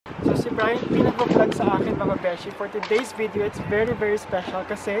Brian pinag-vlog sa akin mga beshi. For today's video, it's very special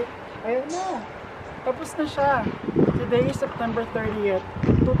kasi, ayun na, tapos na siya. Today is September 30th,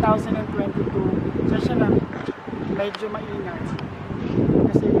 2022. So siya lang, medyo maingat.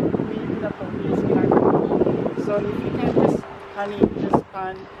 Kasi umiinit na to, please ginagawa. So if you can just, honey, just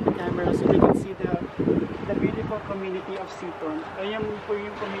pan the camera so you can see the beautiful community of Seaton. Ayan po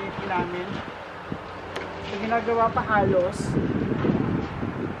yung community namin. So ginagawa pa halos.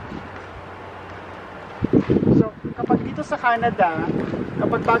 So, kapag dito sa Canada,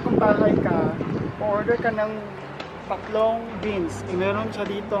 kapag bagong bahay ka, order ka ng tatlong bins. Meron siya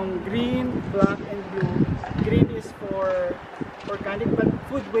ditong green, black, and blue. Green is for organic, but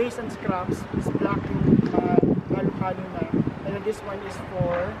food waste and scraps is black yung halo-halo na. And then this one is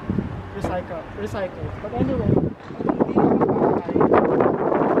for recycle. But anyway,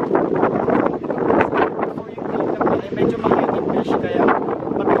 medyo mahal yung mesh, kaya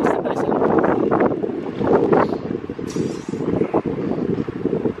mabilis na tayo sa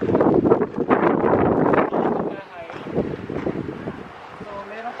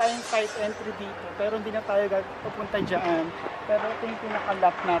side entry dito, pero hindi na tayo pupunta dyan. Pero ito yung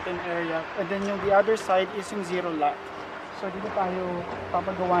pinaka-lot natin area. And then yung the other side is yung zero lot. So dito tayo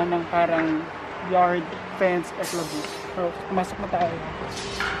papagawa ng parang yard fence at labus. So pumasok na tayo.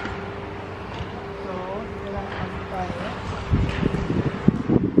 So dito lang tayo.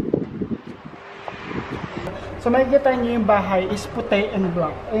 So makikita nyo yung bahay is puti and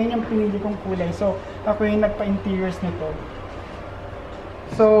black. Ayun yung pinili kong kulay. So ako yung nagpa-interiors nito.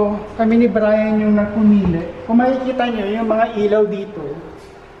 So, kami ni Brian yung nagpumili. Kung makikita nyo, yung mga ilaw dito,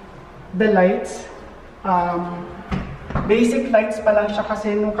 the lights, basic lights pa lang siya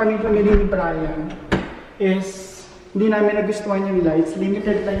kasi nung kami pumili ni Brian is, hindi namin nagustuhan yung lights.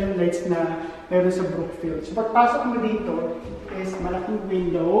 Limited lang yung lights na meron sa Brookfield. So, pagpasok mo dito is malaking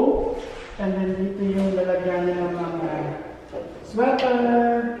window, and then dito yung lalagyan niya ng mga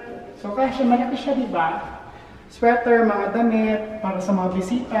sweater. So, kasi malaki siya, diba? Sweater, mga damit, para sa mga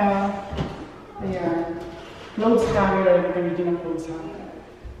bisita. Ayan. Clothes hanger, ay kami din ng clothes hanger.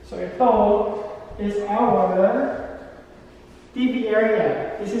 So ito is our TV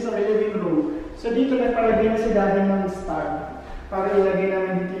area. This is our living room. So dito nagpalagay na si Daddy ng stand para ilagay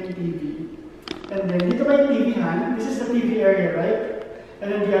namin dito yung TV. And then dito pa yung TV, han? This is the TV area, right?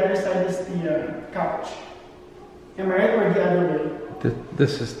 And then the other side is the couch. Am I right or the other way?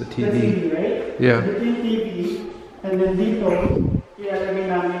 This is the TV. The TV, right? Yeah. So, dito yung TV, and then dito, ilalagay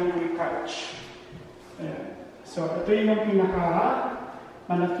namin yung couch. Ayan. So, ito yung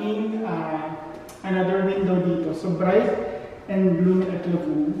pinaka-malaking another window dito. So, bright and blue at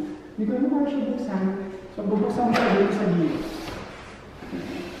lagoon. Hindi ko naman siya buksan. So, bubuksan ko siya dito sa gilid.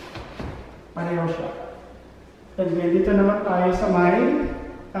 Pareho siya. And then, dito naman tayo sa may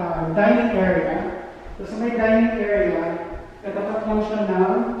dining area. So, sa may dining area, katapat lang siya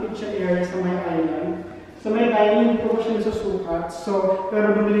ng kitchen area sa may island. So may dining, dito ko siya nasusukat. So,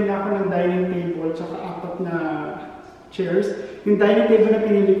 pero bumili na ako ng dining table tsaka apat na chairs. Yung dining table na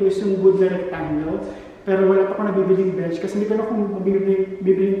pinili ko is yung wood na rectangle. Pero wala pa ako nabibiling bench kasi hindi ko na kung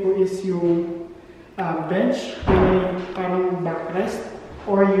bibiling ko is yung bench na may parang backrest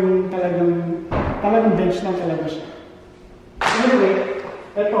or yung talagang bench lang talaga siya. Anyway,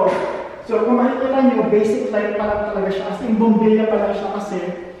 ito. So kung makikita nyo, basic light pa lang talaga siya. As in, bombilya pa lang siya kasi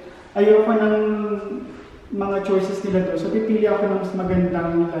ayoko ng mga choices nila doon. So pipili ako ng mas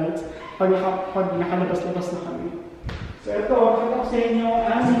magandang lights pag nakalabas-labas na kami. So ito, pakita ko sa inyo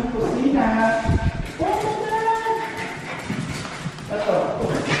ang kusina. Ito.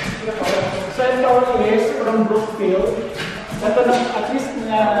 So ito is from Brookfield. Ito na, at least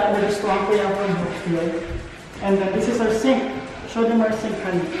nagustuhan ko yan from Brookfield. And then this is our sink. Show them our sink,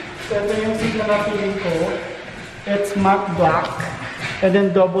 honey. So ito yung sink na napili ko. It's matte black. And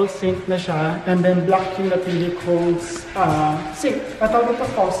then double sink na siya. And then black yung napili kong sink. Patawag ito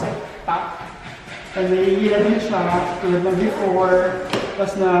faucet. Tap. And naiila din siya. Tulad na before.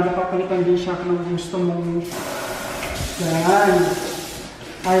 Tapos na napapalitan din siya kung gusto mong yan.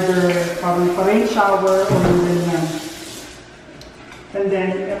 Either parang pa-rain shower o ganyan. And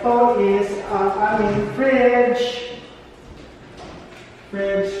then ito is ang aming fridge.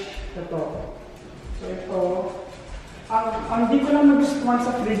 Ito. So ito, ang di ko lang nagustuhan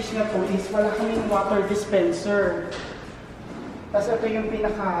sa fridge na to is wala kaming water dispenser. Tapos ito yung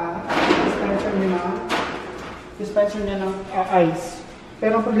dispenser niya ng ice.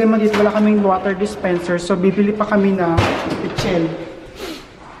 Pero ang problema dito, wala kaming water dispenser, so bibili pa kami na pitchel.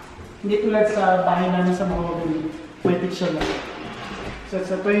 Hindi tulad sa bahay namin sa mga may pitchel lang. So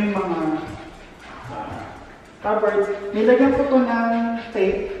ito yung mga Tapos, nilagyan ko to ng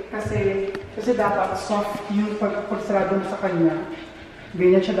tape kasi dapat soft yung pagsarado mo sa kanya.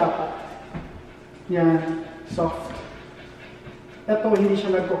 Ganyan siya dapat. Yan, soft. Ito, hindi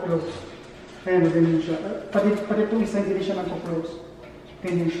siya nagko-close. Ayan, ganyan siya. Pati itong isa, hindi siya nagko-close.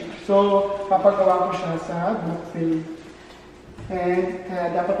 Ganyan siya. So, papagawa ko siya sa book film. And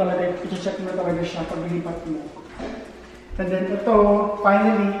dapat talaga, i-check mo talaga siya pag nilipat mo. And then ito,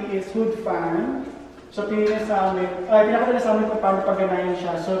 finally, is wood fan. So, pinili sa amin, pinakita na sa amin kung paano pagganayan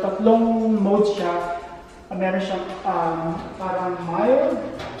siya. So, 3 modes siya. Meron siyang parang mild,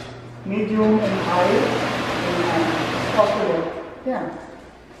 medium, and high. And popular. Yan.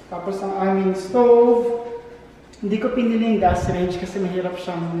 Tapos ang aming stove, hindi ko pinili yung gas range kasi mahirap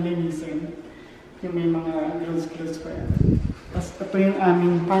siyang linisin. Yung may mga grills pa yan. Tapos ito yung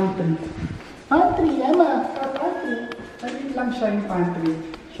aming pantry. Pantry, Emma! Pantry! Maliit lang siya yung pantry.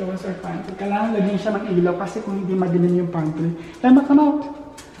 Show us our pantry. Kailangan lagyan siya ng ilaw kasi kung hindi madilim yung pantry. Emma, come out!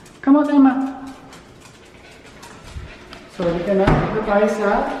 Come out, Emma! So, dito na. Dito tayo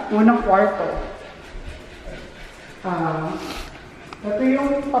sa unang kwarto. Ito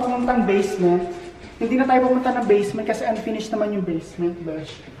yung papuntang basement. Hindi na tayo pupunta ng basement kasi unfinished naman yung basement,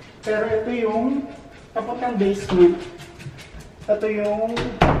 besh. Pero ito yung papuntang basement. Ito yung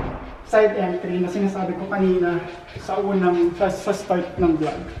side entry na sinasabi ko kanina sa sa start ng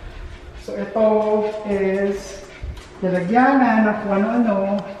vlog. So ito is lalagyanan ng kung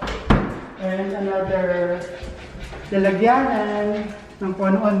ano-ano and another lalagyanan ng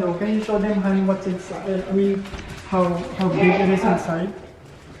kung ano-ano. Can you show them honey what's inside? I mean, how big it is inside?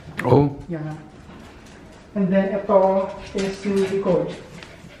 Oh. Yeah. And then ito is yung likod.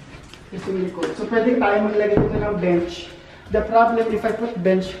 So pwede tayo maglagay dito ng bench. The problem if I put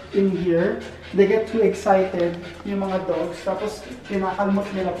bench in here, they get too excited, yung mga dogs. Tapos kinakalmot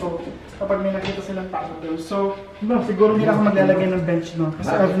nila to kapag may nakita silang tao doon. So, siguro hindi ako maglalagay ng bench no.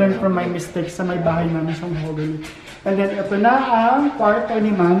 Kasi I've learned from my mistakes sa may bahay namin sa Mahogany. And then ito na ang kwarto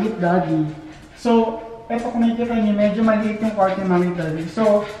ni Mami at Daddy. So, ito kung nakikita niyo, medyo maliit yung kwarto ni Mami at Daddy.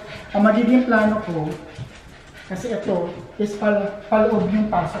 So, ang magiging plano ko, kasi ito is paloob yung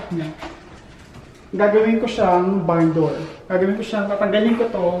pasok niya. Gagawin ko siyang barn door. Tatanggalin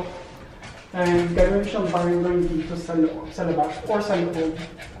ko to, and gagawin ko siyang barn door dito sa labas, or sa loob.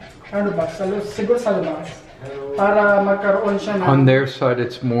 Ano ba? Siguro sa labas. Para magkaroon siya ng... On their side,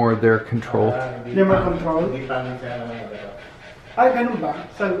 it's more their control. They're more control? Ay, ganun ba?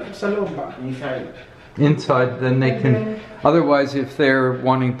 Sa loob ba? Inside, then they can... Otherwise, if they're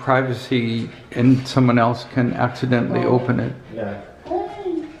wanting privacy and someone else can accidentally open it. Yeah.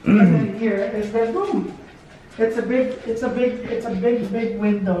 And then here is the room. It's a big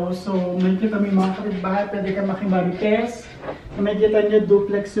window. So, may kita may mga kapitbahay, pwede ka makimarites. May kita niyo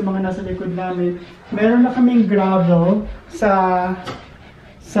duplex yung mga nasa likod namin. Meron na kaming gravel sa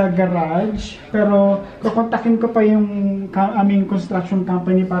garage. Pero, kukontakin ko pa yung aming construction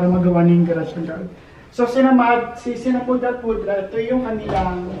company para magawa na yung garage ng garage. So, sinapudra-pudra, ito yung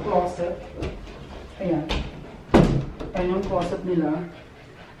kanilang closet. Ayan. Ayan yung closet nila.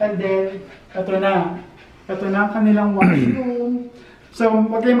 And then, ito na ang kanilang washroom. So,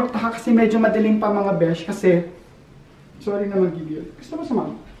 wag kayo magtaka kasi medyo madilim pa mga besh kasi, sorry na magigil. Gusto mo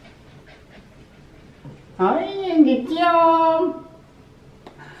sumama? Ay, ang gigyom!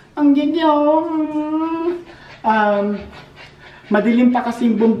 Ang gigyom! Madilim pa kasi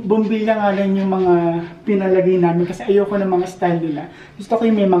bumbilya nga lang yung mga pinalagay namin kasi ayoko ng mga style nila. Gusto ko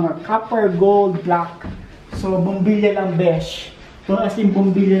yung may mga copper, gold, black. So, bumbilya lang besh. So, as in,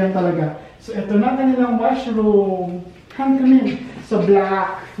 bumbilya lang talaga. So, ito na kanilang washroom. Come in. So,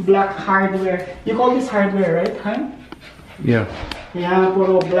 black hardware. You call this hardware, right, Han? Yeah. Yeah,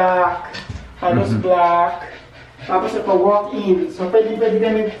 puro black. Halos black. Tapos ito, walk-in. So, pwede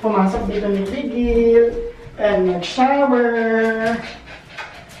kami pumasok dito ng bigil. And mag-shower.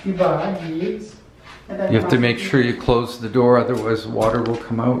 Diba, gigs? You have to make sure you close the door, otherwise the water will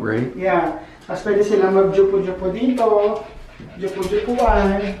come out, right? Yeah. Tapos pwede silang mag-jupo-jupo dito.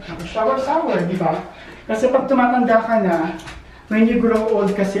 Jupo-jupuan. Shower, di ba? Kasi pag tumatanda ka na, when you grow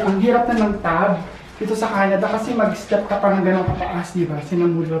old kasi, ang hirap na ng tab dito sa Canada kasi mag-step ka pa ng gano'ng kataas, di ba?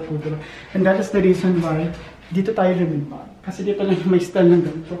 Sinamudra-pudra. And that is the reason why dito tayo lumipat. Kasi dito lang may style ng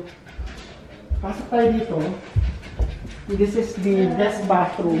ganito. Pasok tayo dito. This is the guest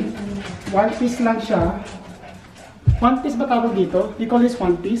bathroom. One piece lang siya. One piece ba tawag dito? We call this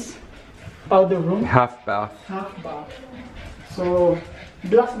one piece. Powder room. Half bath. Half bath. So,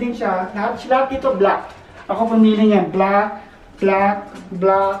 black din siya. Lahat dito black. Ako pumili niya. Black, black,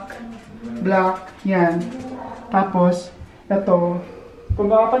 black, black. Yan. Tapos, ito. Kung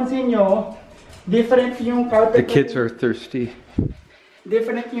makapansin nyo, Different yung carpet. The kids are thirsty.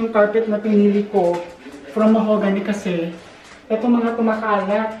 Different yung carpet na pinili ko from mahogany kasi ito mga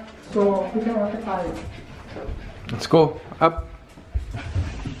tumakalat. So, hindi na tayo. Let's go up.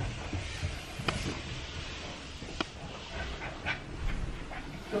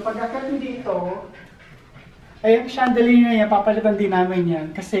 So, pagkakit dito, ay yung chandelier na yan, papalitan din namin yan.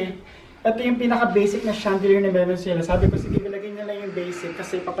 Kasi, ito yung pinaka-basic na chandelier na meron sila. Sabi ko, sige, ilagay nyo lang yung basic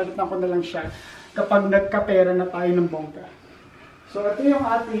kasi papalitan ko na lang siya kapag nagkapera na tayo ng bongga. So, ito yung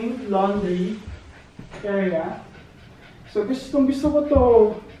ating laundry area. So, gusto ko to.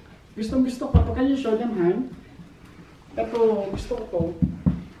 Gusto ko to. Can you show them, Han? Ito, gusto ko to.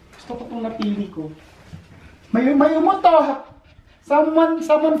 Gusto ko itong napili ko. May umuto!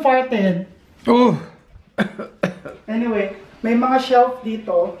 Someone farted. Oh! Anyway, may mga shelf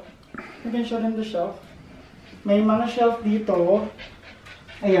dito. You can show them the shelf. May mga shelf dito.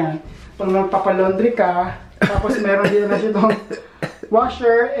 Ayan. Pag magpapalaundry ka, tapos meron dito na siya itong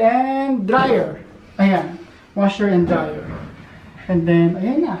washer and dryer. Ayan. Washer and dryer. And then,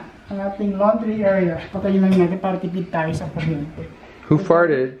 ayan na. Ang ating laundry area. Patayin lang natin para tipid tayo sa kuryente. Who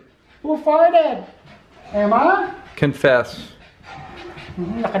farted? Who farted? Emma? Confess.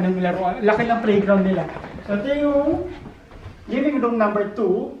 Laki ng laruan. Laki ng playground nila. So, ito yung living room number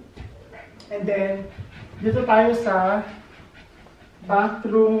 2. And then, dito tayo sa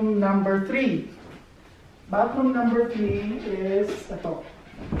bathroom number 3. Bathroom number 3 is ito.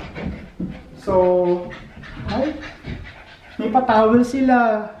 So, ay, may pa-towel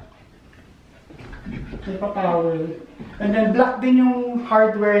sila. May pa-towel. And then, black din yung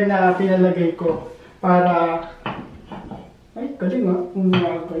hardware na pinalagay ko. Para, ay, galing ha.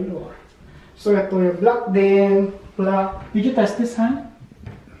 Umuha kayo. So, ito yung black din. Black. Did you test this, huh?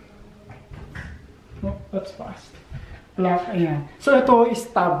 No, that's fast. Black, ayan. So, ito is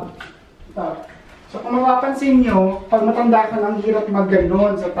tab. Tab. So, kung mapapansin nyo, pag matanda ka nang hirap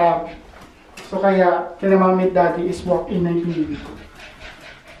mag-ganon sa tab. So, kaya, kina Mami at Daddy is walk-in na yung pinili ko.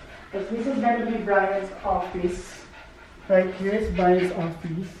 Because this is gonna be Brian's office. Right here is Brian's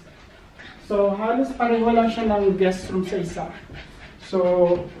office. So, halos pareho lang siya ng guest room sa isa. So,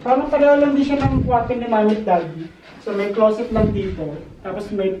 parang pareho lang din siya ng kwarto ni Mami at Daddy. So, may closet lang dito.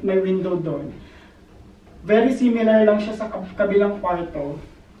 Tapos may window doon. Very similar lang siya sa kabilang kwarto.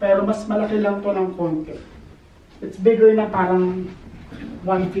 Pero mas malaki lang to ng konti. It's bigger na parang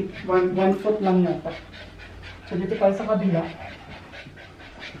 1 foot lang yata. So, dito tayo sa kabila.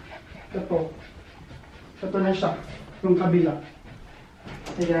 Ito na siya. Yung kabila.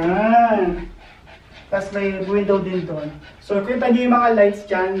 Ayan. Tapos may window din doon. So, kita niyo yung mga lights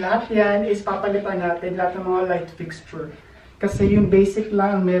dyan. Lahat yan is papalitan natin. Lahat ng mga light fixture. Kasi yung basic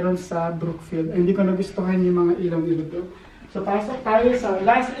lang meron sa Brookfield. Hindi ko nagustuhan yung mga ilaw-ilaw doon. So, pasok tayo sa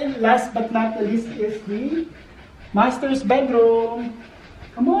last but not the least is the master's bedroom.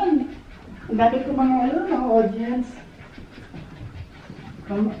 Come on! Ang dami ko mga audience.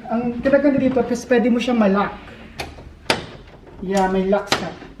 Ang kinaganda dito, kasi pwede mo siya malak. Yeah, may lock siya.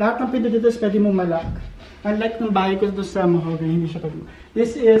 Lahat ng pinto dito is pwede mo malak. Unlike ng bahay ko dito sa mahogany, hindi siya pwede.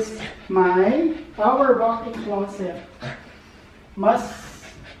 This is our walk-in closet.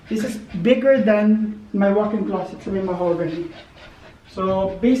 This is bigger than my walk-in closet sa may mahogany.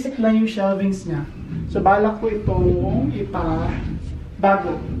 So, basic lang yung shelvings niya. So, balak ko itong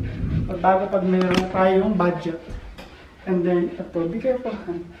bago pag mayroon tayong budget. And then, ito, be careful,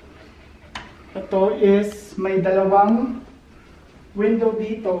 han. Ito is, may dalawang window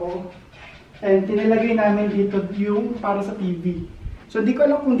dito. And tinilagay namin dito yung para sa TV. So, di ko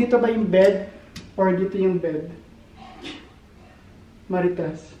alam kung dito ba yung bed or dito yung bed.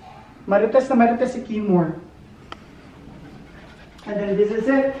 Marites si Kimor. And then this is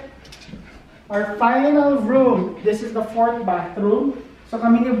it. Our final room. This is the 4th bathroom. So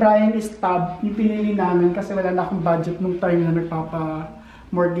kami ni Brian is tab. Yung pinili namin kasi wala na akong budget nung time na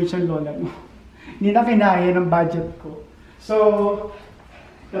nagpapa-mortgage ang lola mo. Hindi na kinaya ng budget ko. So,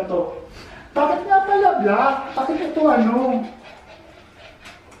 ito. Bakit nga pala black? Bakit ito ano?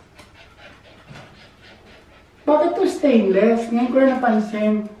 Bakit ito stainless? Ngayon ko rin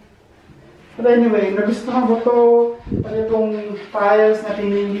napansin. But anyway, nagustuhan ko ito. Pati itong files na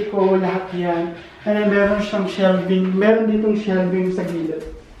pinili ko, lahat yan. And then meron siyang shelving. Meron ditong shelving sa gilid.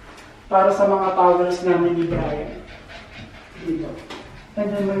 Para sa mga towels namin ni Brian. Dito. And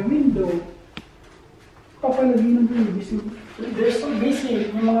then may window. Papalagi ng busy. They're so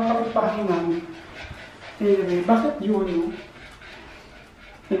busy. Yung mga kapitbahay namin. Anyway, bakit yun, no?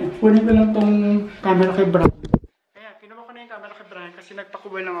 Kunin ko lang tong camera kay Brian. Ayan, kinuha ko na yung camera kay Brian kasi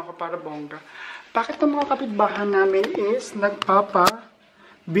nagpakuha lang ako para bongga. Bakit itong mga kapitbahan namin is nagpapa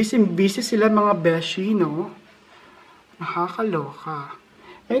Busy sila mga beshi, no? Nakakaloka.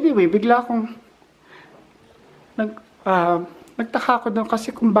 Anyway, bigla akong nagtaka ko doon kasi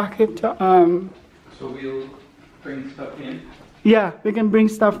kung bakit So we'll bring stuff in? yeah, we can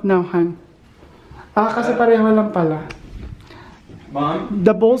bring stuff now, Han. Kasi pareho lang pala. Mom?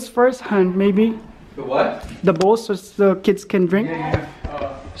 The bowls first, Han, maybe? The what? The bowls so the kids can drink? Yeah.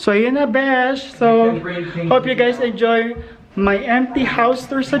 So yun na, Besh. So, hope you guys enjoy my empty house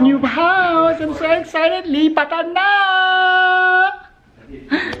tour sa new house. I'm so excited. Lipatan na!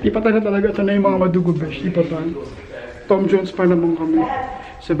 Lipatan na talaga. Ito na yung mga madugo, Besh. Lipatan. Tom Jones pa naman kami.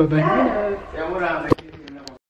 So, bye-bye.